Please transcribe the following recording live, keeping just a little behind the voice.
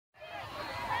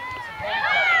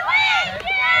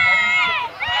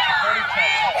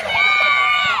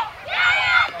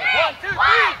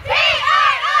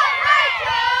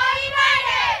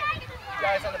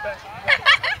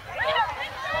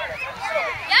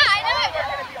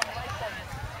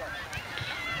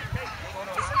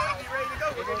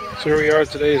So here we are,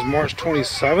 today is March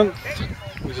 27th.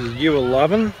 This is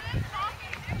U11.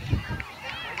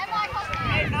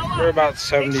 We're about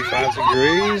 75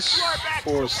 degrees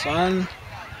for sun.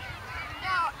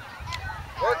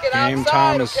 Game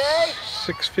time is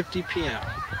 6:50 p.m.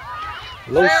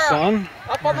 Low sun.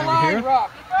 Up on the line,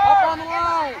 Rock. Up on the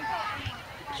line.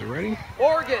 Is it ready?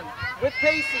 Oregon with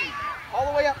Casey.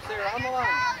 All the way up, Sarah, on the line.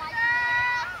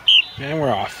 And we're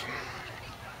off.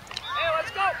 Hey, let's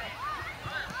go.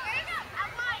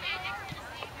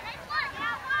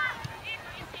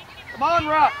 Come on,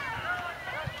 Rock.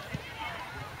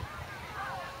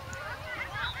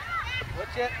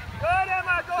 Switch it. Good,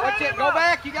 Emma. Go ahead, Switch it. Emma. Go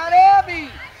back. You got Abby.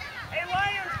 Hey,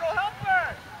 Lions, go help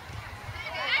her.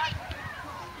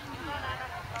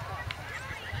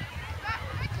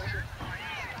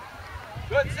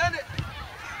 Good. Send it.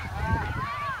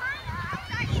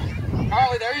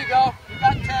 Carly, there you go. You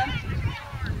got 10.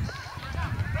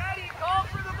 Maddie, call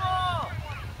for the ball.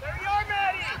 There you are,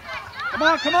 Maddie.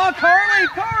 Come on, Carly.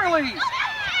 Carly. Hey,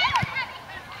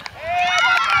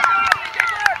 Maddie,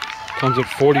 good work. Comes at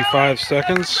 45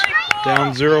 seconds.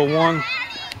 Down 0-1.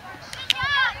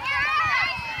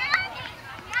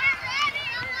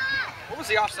 What was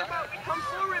the offset? Come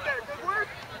forward there. Good work.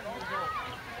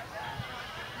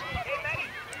 Hey, Maddie,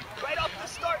 right off the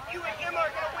start, you and Emma are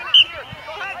going to win it here.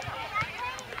 Go ahead.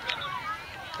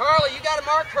 Carly, you got to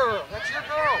mark her. That's your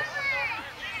girl.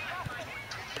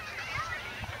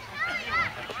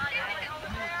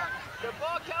 Good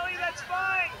ball, Kelly. That's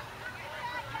fine.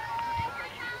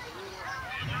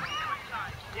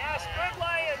 Yes, good,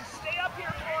 Lions. Stay up here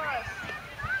for us.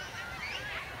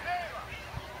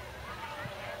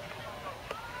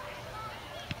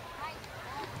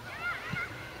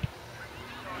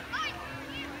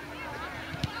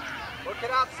 Look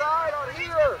it outside on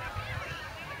here.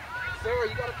 Sarah,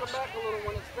 you got to come back a little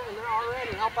when it's spinning there already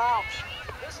and help out.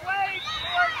 This way,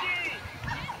 Georgie.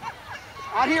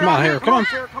 Out here, Come on, here, come on.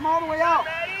 Sarah, come all the way out.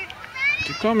 Maddie.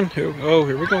 Keep coming. Here we go.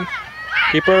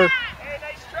 Keep her. Hey,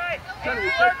 nice try. Kennedy,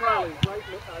 Hey, take Marco. Carly. Right,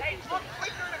 Hey, look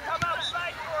quicker to come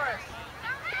outside for us.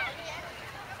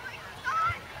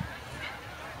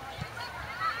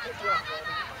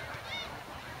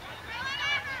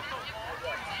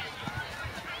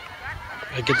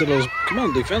 Hey, get to those. Come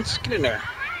on, defense. Get in there.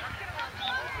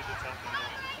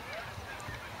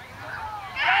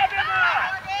 Grab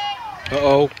Emma.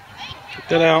 Uh-oh. Get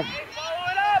that out. Hey,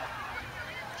 follow it up.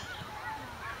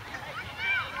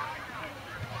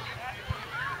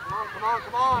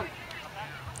 Come on.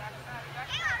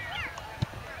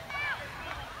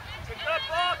 It's a good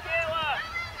ball, Kayla.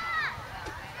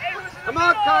 Hey, who's in the Come on,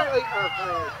 middle? Carly.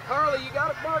 Carly, you got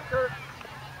to mark her.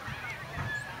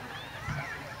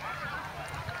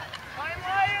 Fine,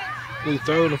 Lions. Blue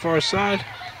throw to the far side.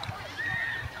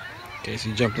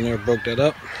 Casey jumped in there, broke that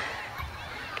up.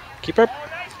 Keep her.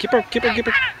 Keep her. Maddie,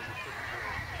 don't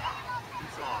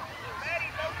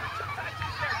touch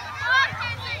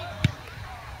there.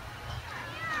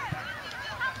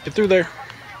 Get through there.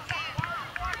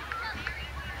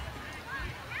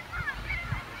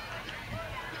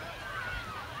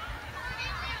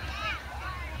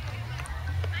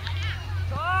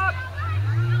 Stop.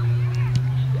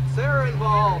 Get Sarah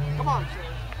involved. Come on, Sarah.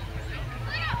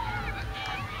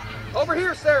 Over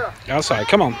here, Sarah. Outside.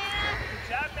 Come on. Good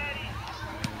job, Maddie.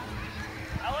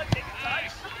 Ella, take a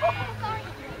touch.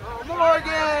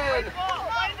 Morgan. Ball,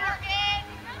 find her.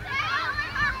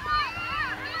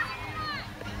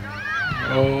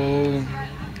 Oh.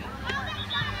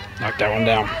 Knock that one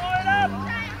down. Follow it up.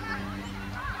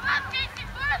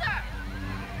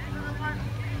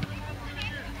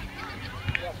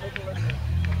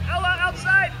 Ella,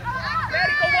 outside.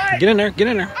 Maddie, go wide. Get in there. Get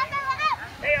in there.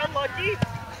 Hey, unlucky.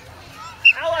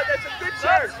 Ella, that's a good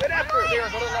serve. Good effort. Sarah,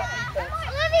 go to the left defense.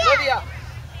 Olivia.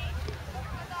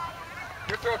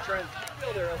 Your throw, Trent.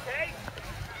 Still there, okay?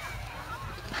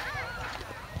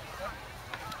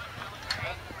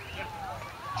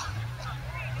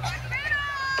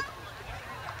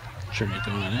 Sure you're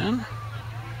throwing it in.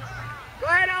 Go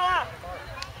ahead, Ella.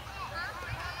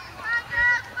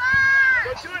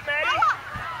 Go to it, Maddie.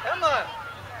 Emma,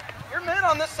 you're men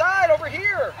on this side over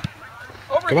here.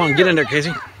 Come on, get in there,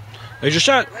 Casey. There's your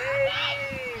shot.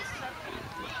 Ladies.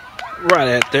 Right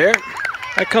at there.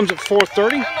 That comes at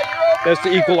 4:30. That's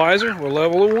the equalizer. We're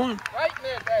level at 1. Right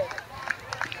mid, baby.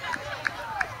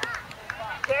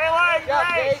 Kayla and Yeah,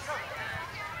 Grace. Grace.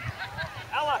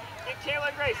 Ella, get Kayla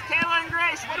and Grace. Kayla and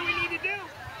Grace, what do we need to do?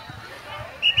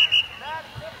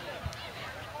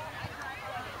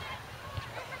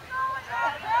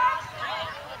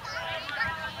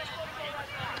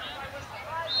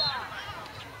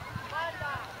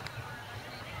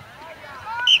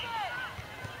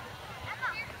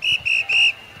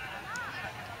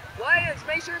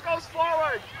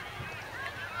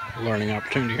 learning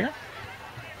opportunity here.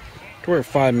 We're at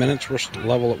 5 minutes. We're still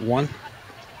level at 1.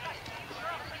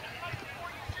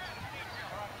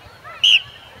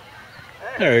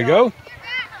 There you go.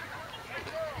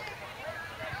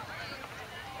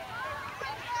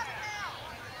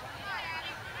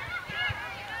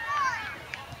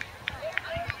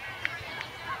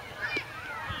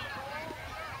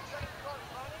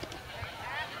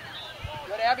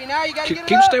 Good, Abby. Now you got to get it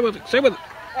Keep up. stay with it. Stay with it.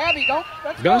 Abby, don't.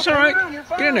 That's all right.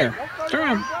 Get in there. Turn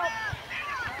around.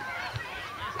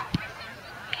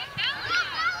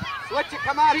 Switch it.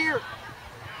 Come out here.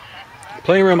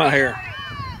 Plenty of room out here.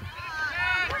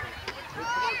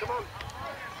 Come on.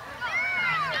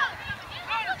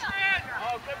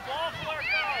 Oh, good ball,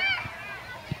 Florco.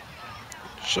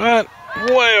 Shot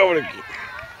way over the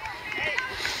Hey,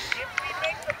 if we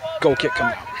make the ball goal kick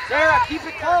coming out. Sarah, keep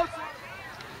it close.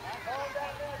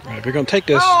 All right, if you're going to take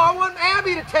this, No, I want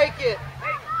Abby to take it.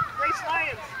 Hey, Grace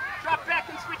Lyons, drop back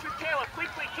and switch with Kayla.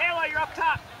 Quickly, Kayla, you're up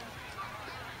top.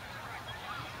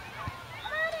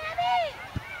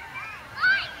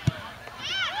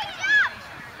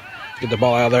 get the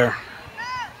ball out of there.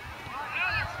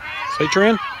 Say,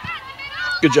 Trin.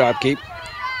 Good job, Keep.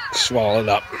 Swallow it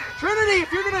up. Trinity,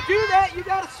 if you're going to do that, you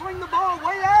got to swing the ball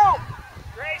way out.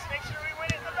 Grace, make sure we win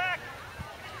it in the back.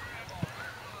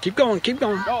 Keep going, keep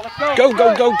going. Go, let's go. Go,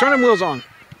 go, go. Turn them wheels on.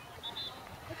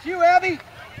 It's you, Abby.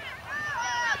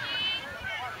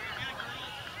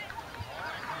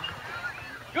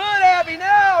 Good, Abby.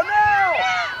 Now.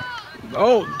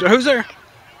 Oh, who's there?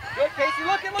 Good, Casey.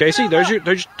 Look Casey, there's your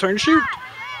turn to shoot.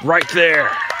 Right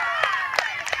there.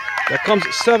 That comes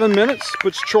at 7 minutes.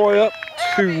 Puts Troy up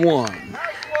 2-1. Nice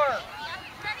work.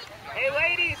 Hey,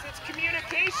 ladies, it's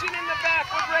communication in the back.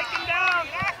 We're breaking down.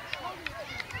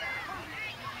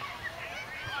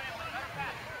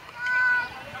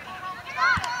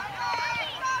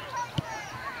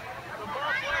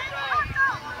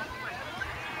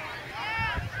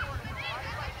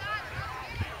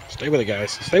 Stay with it,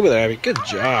 guys. Stay with it, Abby. Good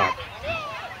job.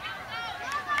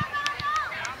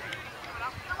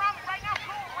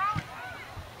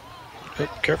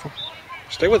 Oh, careful.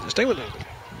 Stay with it. Stay with it.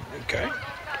 Okay.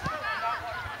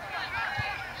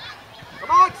 Come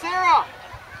on, Sarah.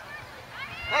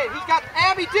 Hey, he's got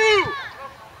Abby too.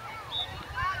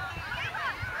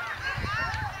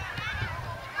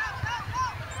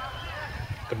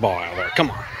 The ball out of there.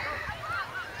 Come on.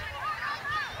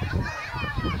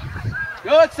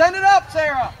 Good, send it up,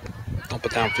 Sarah. Dump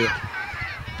it downfield.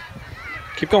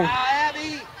 Keep going.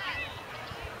 Abby.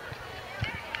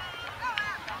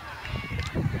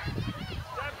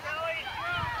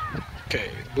 Okay,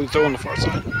 blue throw on the far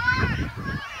side. Look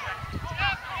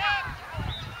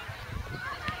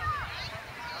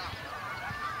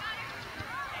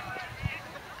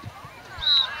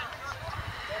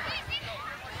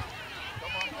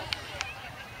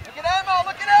at Emma,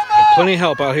 look at Emma. Plenty of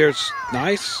help out here. It's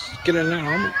nice. Get in there.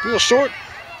 A little short.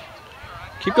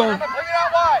 Keep going. Emma, bring it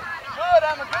out wide. Good,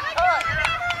 Emma, good cut.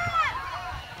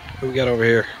 Who we got over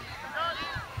here?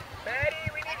 Maddie,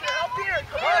 we need your help here.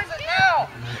 Come Pass on. it now.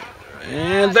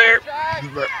 And there.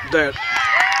 That.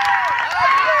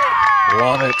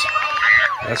 Love it.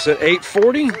 That's at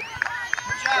 8:40.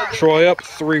 Troy up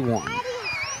 3-1.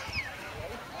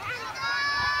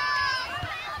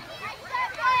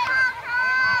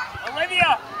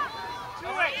 Olivia, do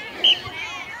it.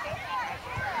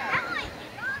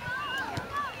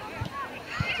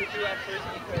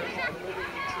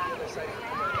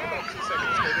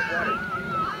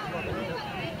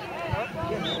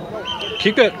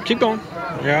 Keep it. Keep going.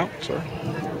 Yeah, sorry.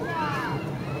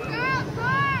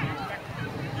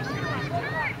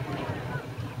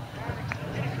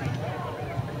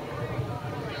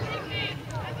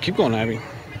 Keep going, Abby.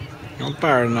 You're on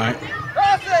fire tonight.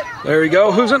 Cross it. There we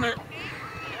go. Who's in there?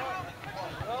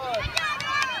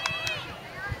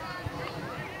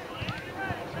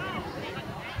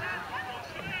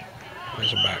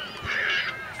 There's a back.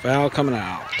 Foul coming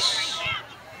out.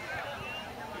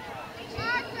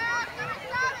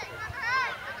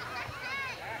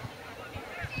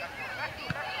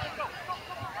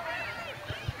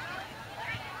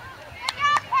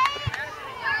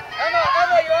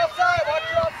 Emma, you're outside. Watch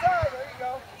your outside. There you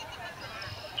go.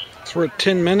 So we're at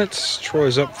 10 minutes.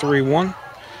 Troy's up 3-1.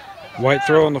 White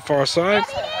throw on the far side.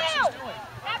 All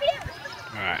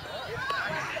right.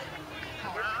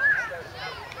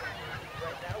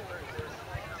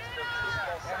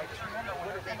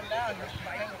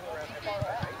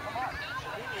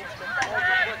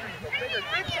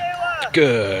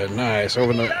 Good, nice.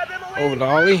 Over to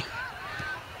Ollie.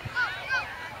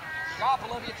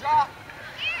 Drop, Olivia, drop.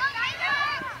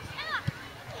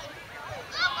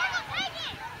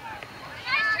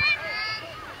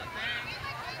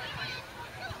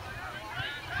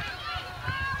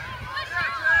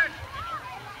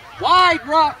 Wide,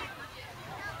 Rock.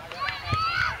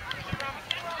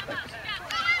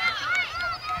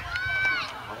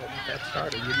 That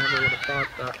started. You never would have thought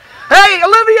that. Hey,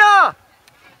 Olivia!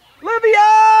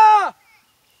 Olivia!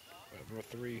 Number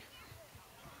 3.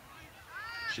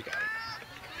 She got it.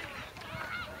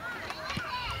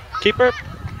 Keep her. Hey,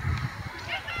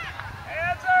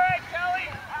 that's all right, Kelly.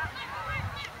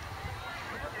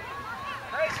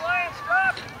 Nice Lions,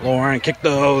 drop. Lauren, kick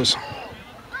those.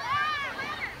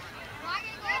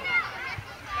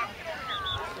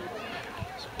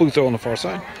 Blue throw on the far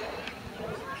side.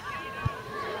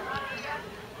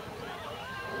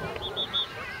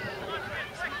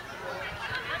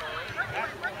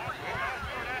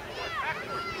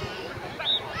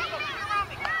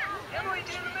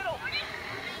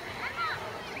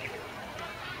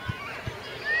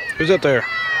 Who's up there?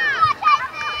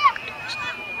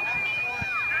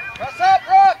 What's up,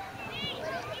 Brooke?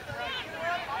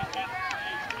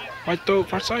 Right throw,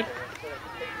 far side.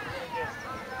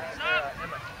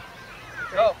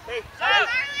 Go. Hey,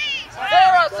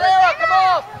 Sarah, Sarah, come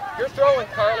off. You're throwing,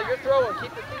 Carly. You're throwing.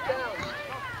 Keep your feet down.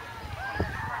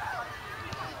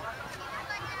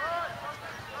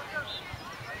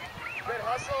 Good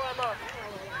hustle, Emma.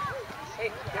 Hey,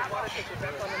 get water pitcher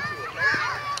back on them too.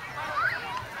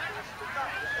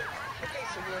 Okay,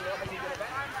 so you're when you get it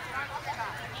back.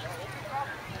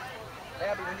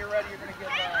 Abby, when you're ready, you're going to give.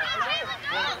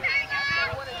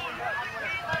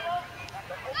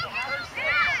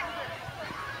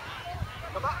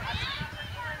 Come on.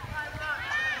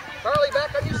 Carly,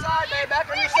 back on your side, man. Back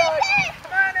on your side.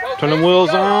 Go, Turn the wheels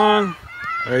on.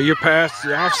 There, you're past.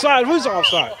 You're offside. Who's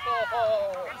offside? Good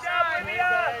job,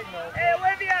 Olivia. Hey,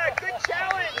 Olivia, good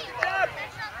challenge. Good job.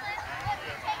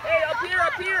 Hey, up here,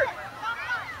 up here.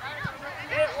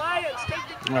 Hey, Lions, take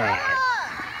the All right.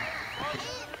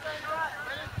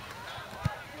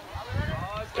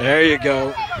 There you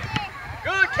go.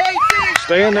 Good, Casey.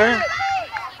 Stay in there.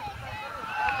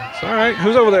 It's all right.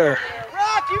 Who's over there?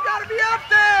 Rock, you got to be up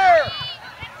there.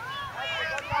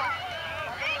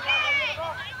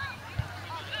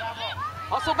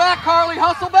 Hustle back, Carly.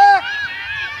 Hustle back.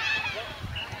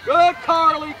 Good,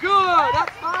 Carly. Good.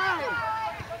 That's fine.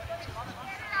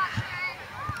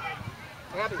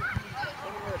 Abby.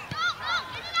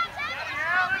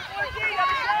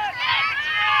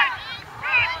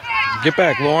 Get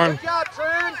back, Lauren. Good job,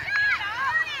 Trin.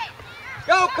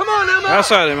 Go, come on, Emma.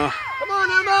 Outside, Emma. Come on,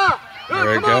 Emma. Good,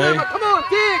 There you come on, go. Emma. Come on,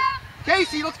 dig.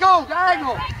 Casey, let's go.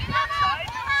 Diagonal.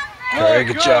 Very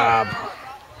good job.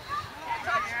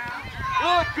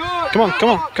 Good, good. Come on, come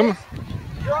on, come on.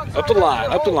 You're on Up the line,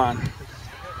 up the line.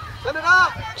 Send it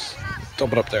up.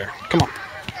 Dump it up there. Come on.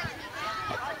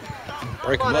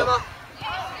 Break Come them on, up.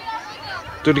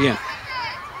 Emma. Do it again.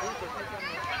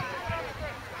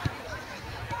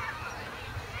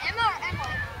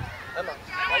 Emma,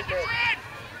 right there.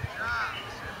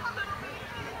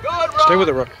 Good, Rob. Stay with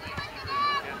it, Rook.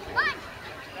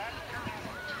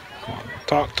 Come on.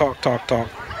 Talk, talk, talk, talk.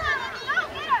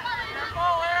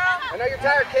 I know you're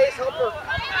tired, Case. Help her.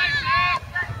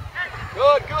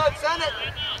 Good, good. Send it.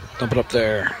 Dump it up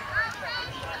there.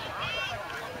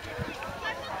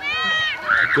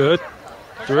 Good.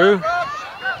 Through.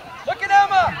 Look at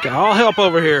Emma. I'll help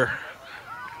over here.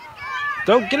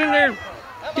 Don't get in there.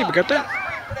 Keep it, got that.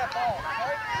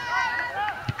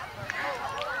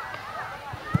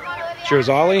 Cheers,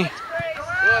 Ollie.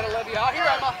 Good, Olivia. Out here,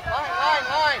 Emma. Line, line,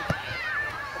 line.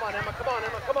 Come on, Emma. Come on,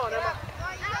 Emma. Come on, Emma.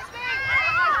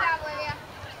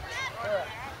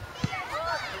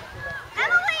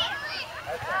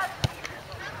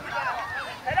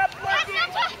 head up, Lucky.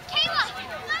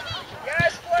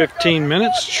 15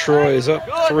 minutes. Troy is up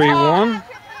 3-1.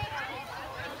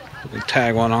 We can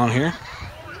tag one on here.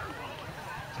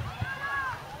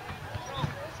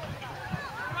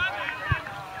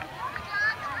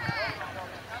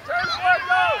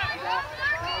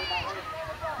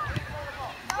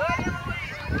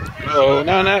 Oh,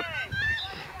 now that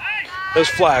those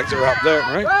flags are up there,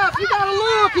 right? Ralph, you gotta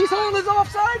look. He's holding his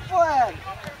offside flag.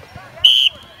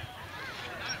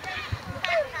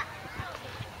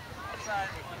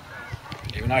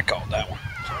 Even I called that one.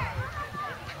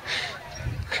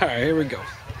 All right, here we go.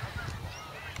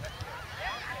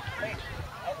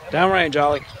 Downrange,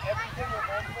 Ollie.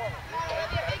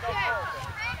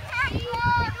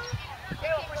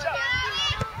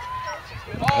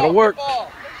 That'll work.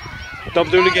 Don't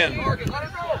do it again. Let her go.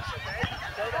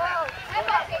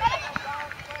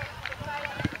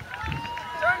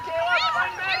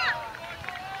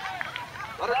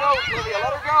 Let her go, Olivia.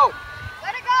 Let her go.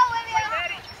 Let it go, Olivia.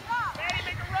 Maddie,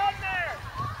 make a run there.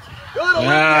 Good,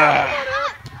 Olivia. Ah.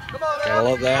 Come on, Em. Come on, Em. Gotta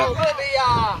love that. Olivia.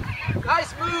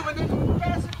 Nice move, and then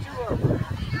pass it to her.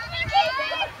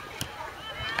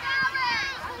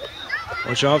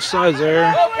 Watch offsides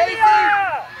there. Go, Casey!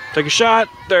 Take a shot.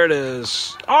 There it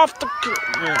is. Off the...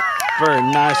 Yeah, very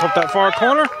nice. Up that far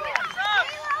corner.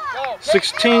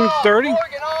 16-30.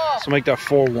 So make that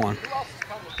 4-1.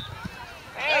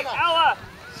 Hey, Ella,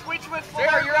 switch with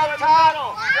Florida. Sarah, you're up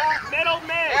top. Middle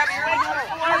mid. Abby, you're in Trinity.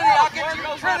 I'll get you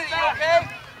Trinity, okay?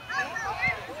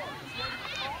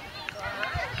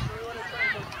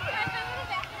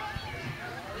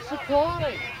 What's the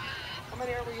calling? How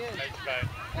many are we in?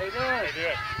 Hey, man.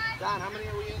 Don, how many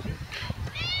are we in?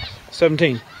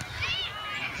 17.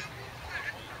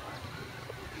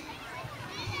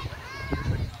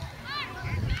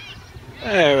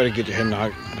 Hey, better get your head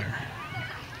knocked there.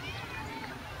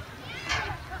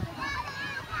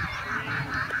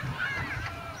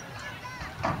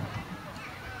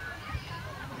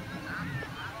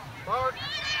 Mark.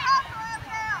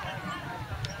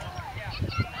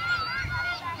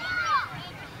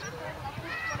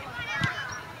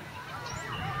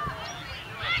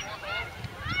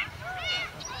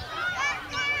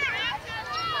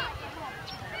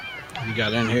 You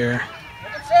got in here.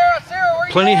 Sarah, where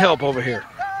you Plenty at? help over here.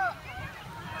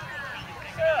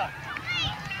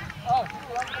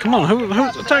 Come on, who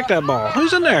attack that ball?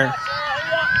 Who's in there?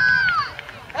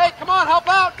 Hey, come on, help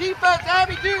out. Defense,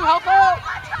 Abby, do help out.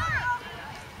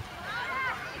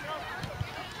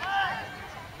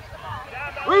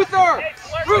 Ruther!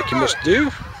 Like you must do.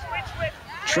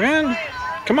 Trent,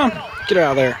 come on, get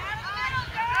out of there.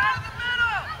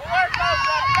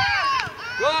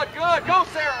 Good, good. Go,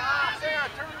 Sarah. Sarah,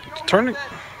 Turn it.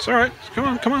 It's all right. Come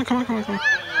on.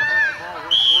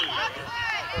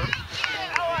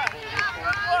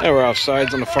 There, we're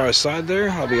offsides on the far side there.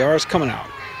 That'll be ours coming out.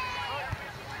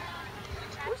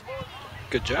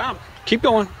 Good job. Keep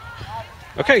going.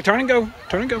 Okay, turn and go.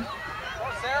 Turn and go. Go,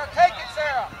 Sarah. Take it,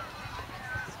 Sarah.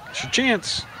 It's your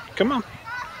chance. Come on.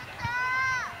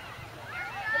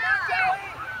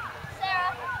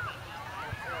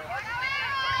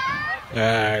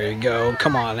 There you go.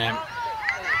 Come on, Abby.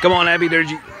 Come on, Abby. There's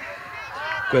you.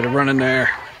 Better run in there.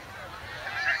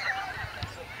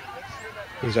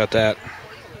 Who's at that?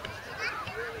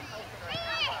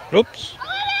 Oops.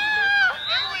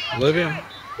 Olivia.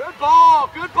 Good ball.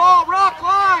 Good ball. Rock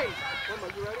line.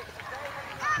 Emma, you ready?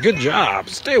 Good job.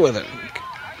 Stay with it.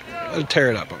 Tear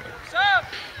it up over there.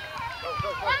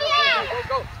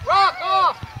 Go. Rock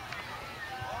off.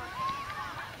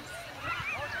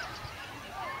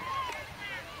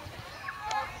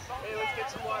 Hey, let's get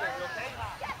some water, okay?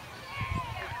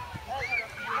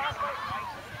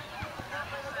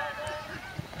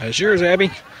 That's yours,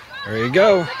 Abby. There you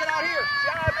go. Take it out here.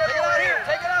 Take it out here.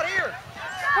 Take it out here.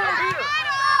 Out here.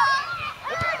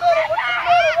 Look at the middle. Look at the middle.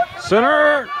 Look at the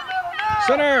Center. middle now.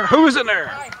 Center. Who's in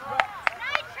there?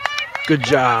 Good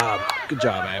job. Good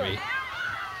job, Abby.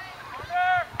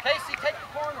 Casey, take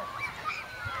the corner.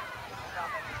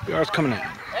 BR's coming in.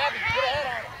 Abby, get ahead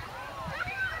on it.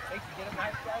 Casey, get him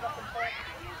right up in front.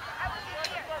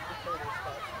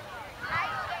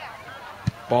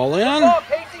 Ball in. Go,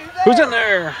 Casey, Who's in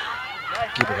there?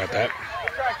 Keeper got that.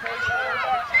 Good try, Casey.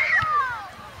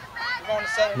 We're going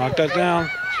to center. Knock that down.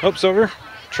 Oops, over.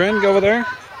 Trent, go over there.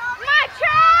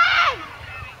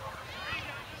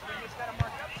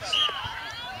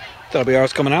 That'll be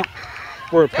ours coming out.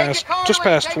 We're past, just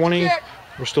past 20.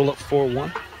 We're still up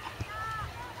 4-1.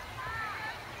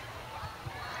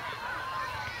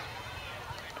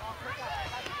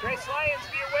 Grace Lyons,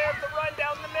 be aware of the run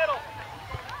down the middle.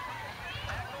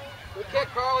 Good kick,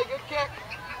 Carly. Good kick.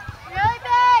 Really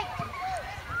big.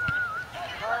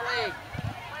 Carly.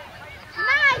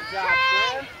 Nice, Good job,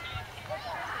 Trent. friend.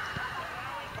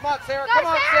 Come on, Sarah. Go, Come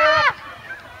on, Sarah.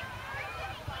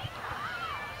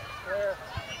 There.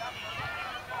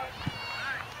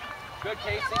 Good,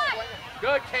 Casey.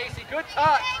 Good, Casey. Good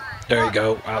touch. There you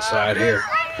go. Outside here.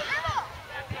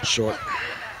 Short.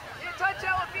 Get a touch,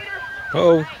 Ella, Peter.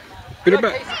 Oh, beat her Good,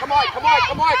 back. Casey. Come on.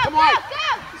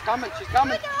 She's coming. She's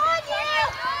coming. On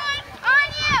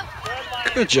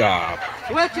you. Good job.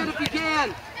 Switch it if you can.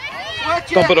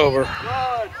 Switch it. Dump it over.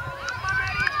 Good.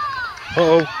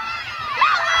 Uh-oh.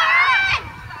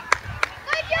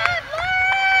 Good job,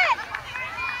 Lauren.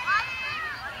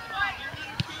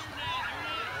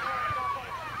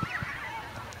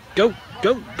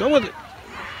 Go with it.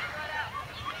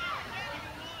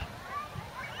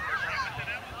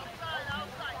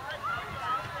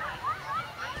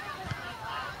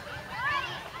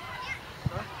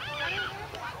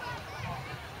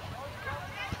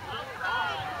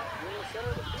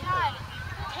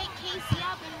 Take Casey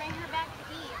up and bring her back to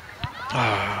D.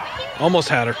 Almost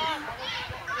had her.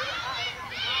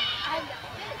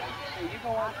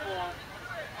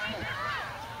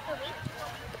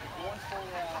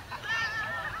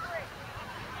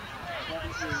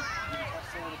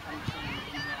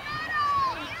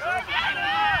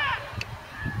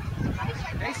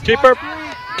 Keeper.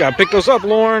 Gotta pick those up,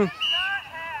 Lauren. Hey,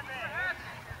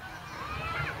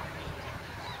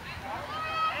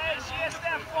 she has to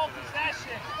have full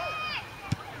possession.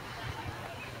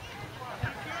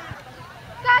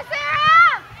 Go,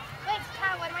 Sarah! Wait,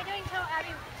 Tom, what am I doing? Tell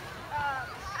Abby.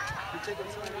 You're taking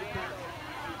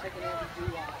Abby D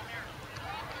off.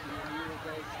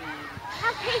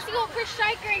 Have Casey go for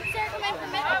striker and Sarah come in for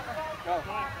middle. Go.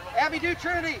 Abby, do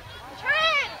Trinity.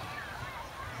 Trent!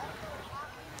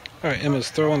 All right, Emma's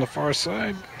throw on the far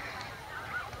side.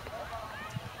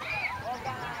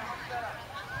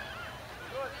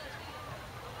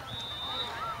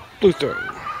 Blue throw.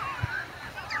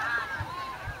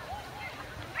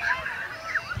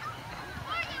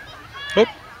 Oop.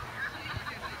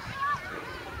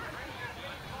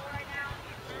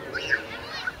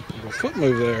 Little foot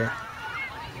move there.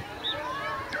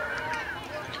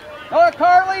 Oh,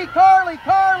 Carly, Carly,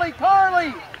 Carly,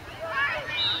 Carly.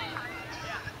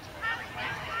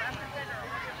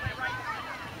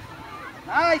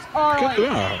 Nice, Carly. Good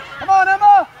job. Come on,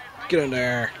 Emma. Get in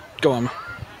there. Go, Emma.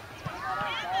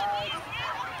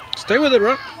 Stay with it,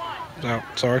 Ruck. Oh,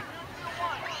 sorry.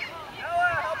 Ella,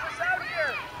 help us out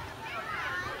here.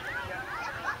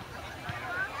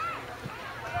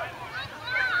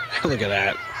 Look at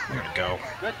that. There we go.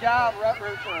 Good job,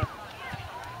 Rutherford.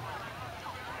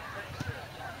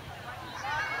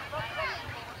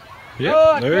 Yep,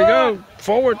 Good, there you go.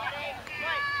 Forward.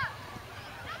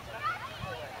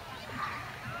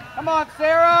 Come on,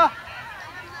 Sarah.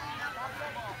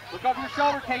 Look over your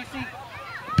shoulder, Casey.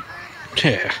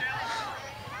 Yeah.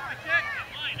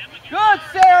 Good,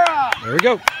 Sarah. There we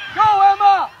go. Go,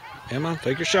 Emma. Emma,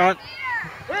 take your shot.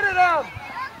 Hit it out.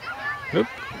 Oop.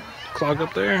 Clog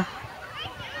up there.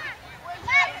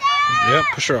 Yep,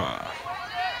 push her off.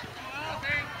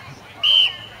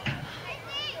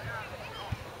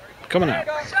 Coming out.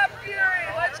 Push up, Fury.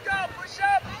 Let's go. Push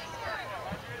up.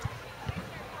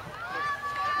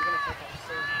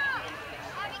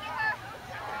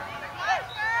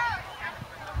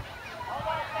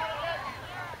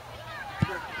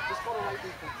 Just go to right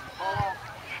defense. Call off.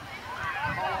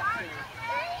 Call off Sarah.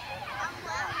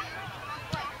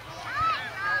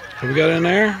 What we got in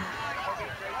there?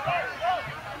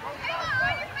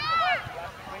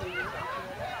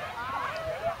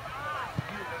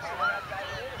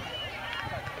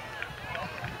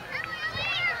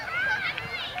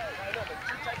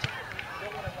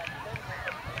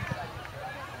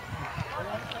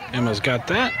 Emma's got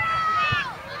that.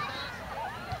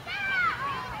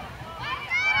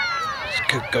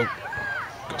 Go,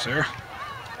 go, Sarah.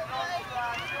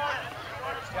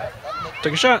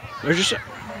 Take a shot. There's your shot.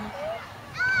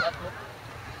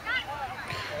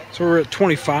 So we're at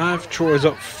 25. Troy's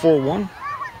up 4-1.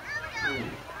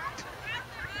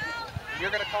 You're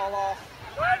going to call off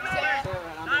Sarah, and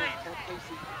I'm going to tell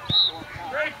Casey.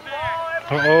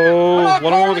 Uh-oh.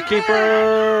 One-on-one with the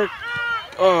keeper.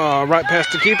 Right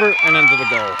past the keeper and into the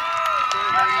goal.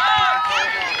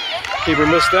 Keeper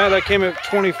missed that. That came at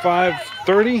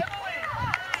 25-30.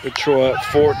 With Troy at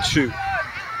 4-2.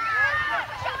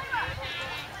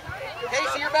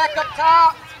 Casey, you're back up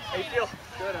top. How you feel?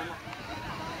 Good, Emma.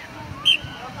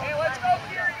 Hey, let's go,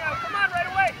 Fury now. Come on, right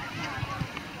away.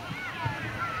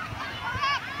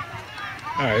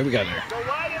 All right, we got there. Go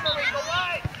wide, Emily. Go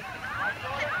wide.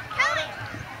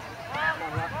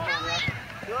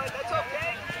 Good. That's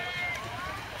okay.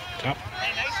 Top.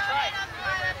 Hey, nice try.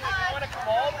 You want to come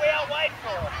all the way out wide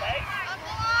for her, okay?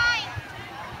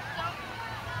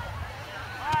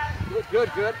 Good, good,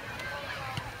 good.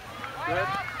 Good.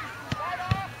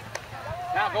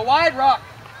 Now go wide, Rock.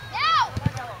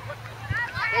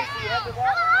 Casey, you have the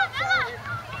ball outside here.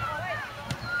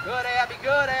 Good, Abby.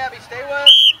 Good, Abby. Stay with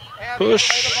it. Abby, Push.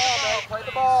 play the ball, man. Play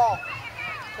the ball.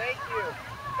 Thank you.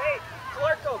 Hey,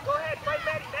 Clarko, go ahead. Fight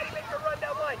Maddie. Maddie, make her run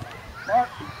down line. Mark.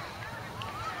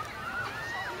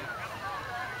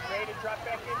 Ready to drop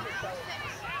back in here, fellas.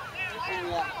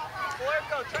 Yeah.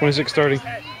 Clarko, try 26-30. to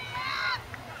head.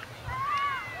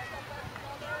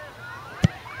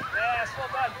 Yes, well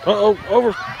done. Uh-oh,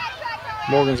 over.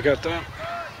 Morgan's got that.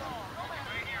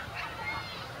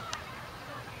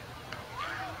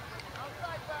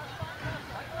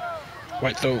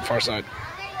 White throw, far side.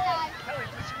 Kelly,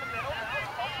 push in the middle.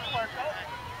 Clarko.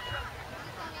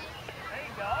 There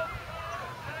you go.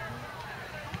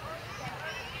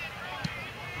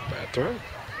 Bad throw.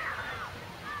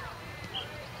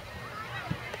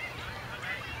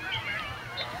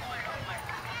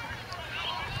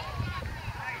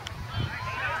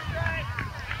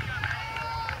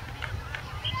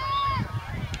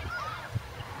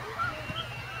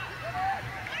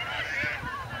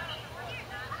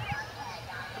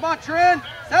 Come on, Trin.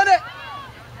 Send it.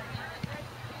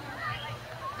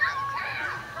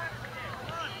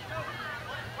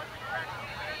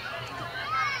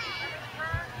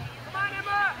 Come on,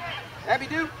 Emma. Abby,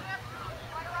 do.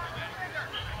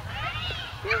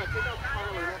 Yeah, take out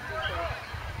Carly.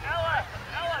 Ella,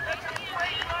 make a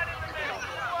straight run in the middle.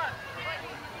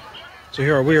 So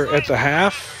here we are at the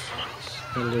half.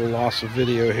 A little loss of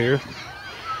video here.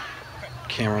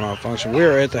 Camera malfunction. We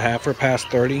are at the half. We're past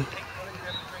 30.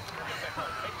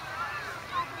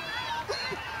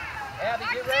 Abby,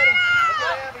 get ready. Look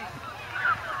at Abby.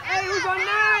 Hey, who's on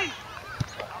 9?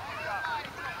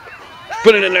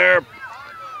 Put it in there.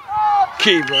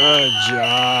 Keep a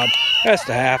job. That's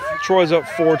the half. Troy's up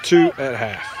 4-2 at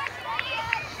half.